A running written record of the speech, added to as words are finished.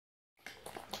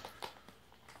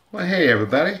Well, hey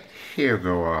everybody, here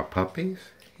go our puppies.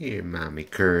 Here Mommy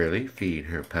Curly feeding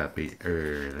her puppies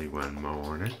early one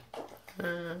morning.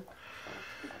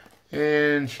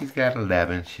 And she's got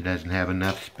 11. She doesn't have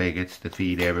enough spigots to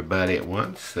feed everybody at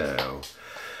once, so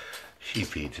she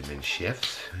feeds them in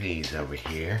shifts. He's over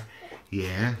here.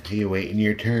 Yeah, you waiting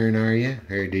your turn, are you?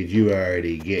 Or did you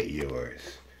already get yours?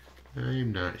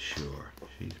 I'm not sure.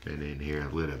 She's been in here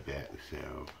a little bit,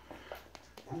 so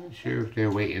I'm not sure if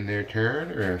they're waiting their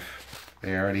turn or if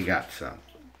they already got some.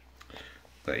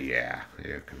 But yeah,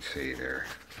 you can see their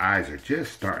eyes are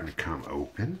just starting to come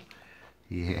open.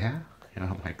 Yeah,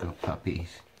 oh my good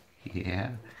puppies.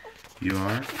 Yeah, you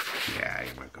are? Yeah,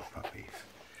 you're my good puppies.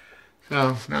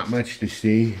 So, not much to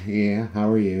see. Yeah, how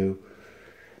are you?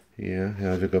 Yeah,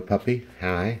 how's a good puppy?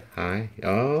 Hi, hi.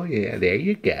 Oh, yeah, there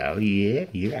you go. Yeah,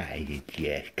 your eyes are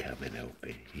just coming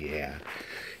open. Yeah.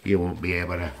 You won't be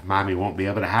able to, Mommy won't be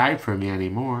able to hide from you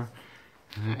anymore.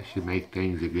 That should make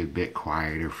things a good bit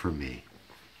quieter for me.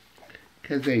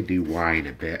 Because they do whine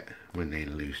a bit when they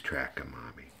lose track of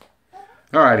Mommy.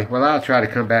 Alrighty, well I'll try to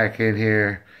come back in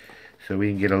here so we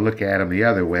can get a look at them the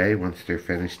other way once they're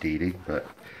finished eating. But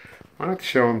I wanted to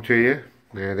show them to you.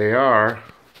 There they are.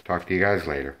 Talk to you guys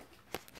later.